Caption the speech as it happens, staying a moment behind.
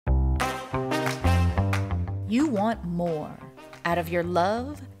You want more out of your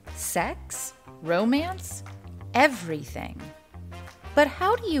love, sex, romance, everything. But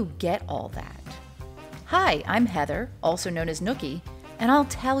how do you get all that? Hi, I'm Heather, also known as Nookie, and I'll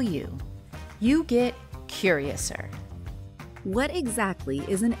tell you, you get curiouser. What exactly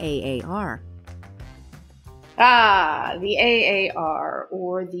is an AAR? The AAR,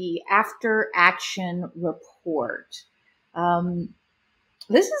 or the After Action Report.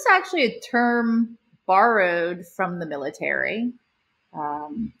 This is actually a term borrowed from the military,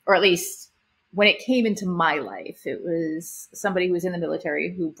 or at least when it came into my life. It was somebody who was in the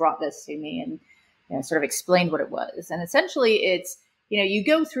military who brought this to me and sort of explained what it was. And essentially it's, you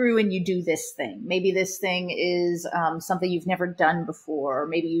go through and you do this thing. Maybe this thing is something you've never done before, or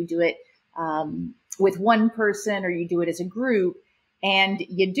maybe you do it with one person, or you do it as a group, and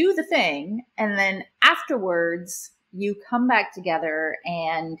you do the thing. And then afterwards, you come back together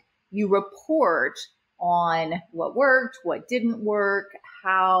and you report on what worked, what didn't work,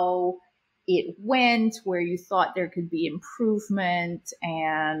 how it went, where you thought there could be improvement,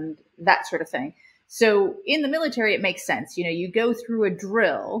 and that sort of thing. So in the military, it makes sense. You go through a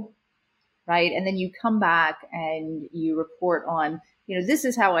drill, right? And then you come back and you report on, this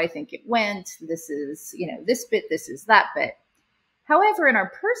is how I think it went. This is, this bit, this is that bit. However, in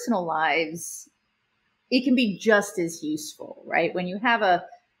our personal lives, it can be just as useful, right? When you have a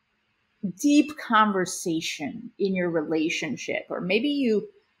deep conversation in your relationship, or maybe you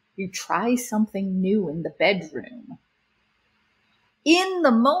try something new in the bedroom. In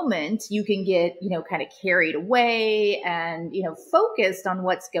the moment, you can get, kind of carried away and, focused on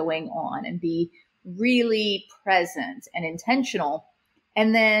what's going on and be really present and intentional.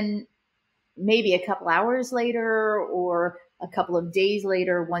 And then maybe a couple hours later or a couple of days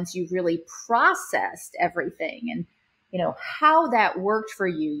later, once you've really processed everything and, how that worked for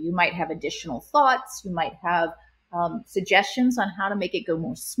you, you might have additional thoughts. You might have suggestions on how to make it go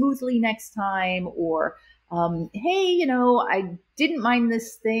more smoothly next time, or hey, I didn't mind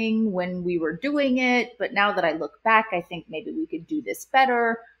this thing when we were doing it, but now that I look back, I think maybe we could do this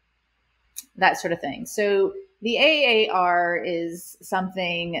better, that sort of thing. So the AAR is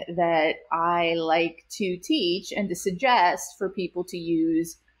something that I like to teach and to suggest for people to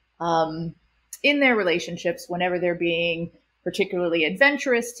use in their relationships whenever they're being particularly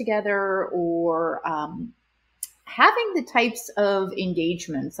adventurous together, or having the types of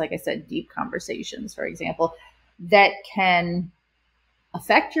engagements, like I said, deep conversations, for example, that can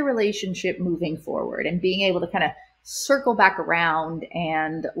affect your relationship moving forward, and being able to kind of circle back around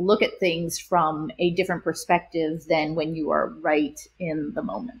and look at things from a different perspective than when you are right in the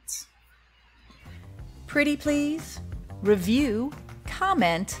moment. Pretty please? Review,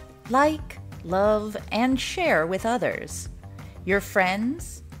 comment, like, love, and share with others. Your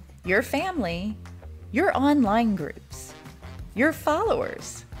friends, your family, your online groups, your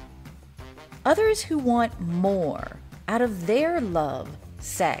followers, others who want more out of their love,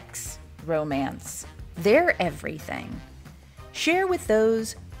 sex, romance, their everything. Share with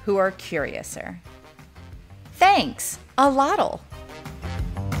those who are curiouser. Thanks a lotl.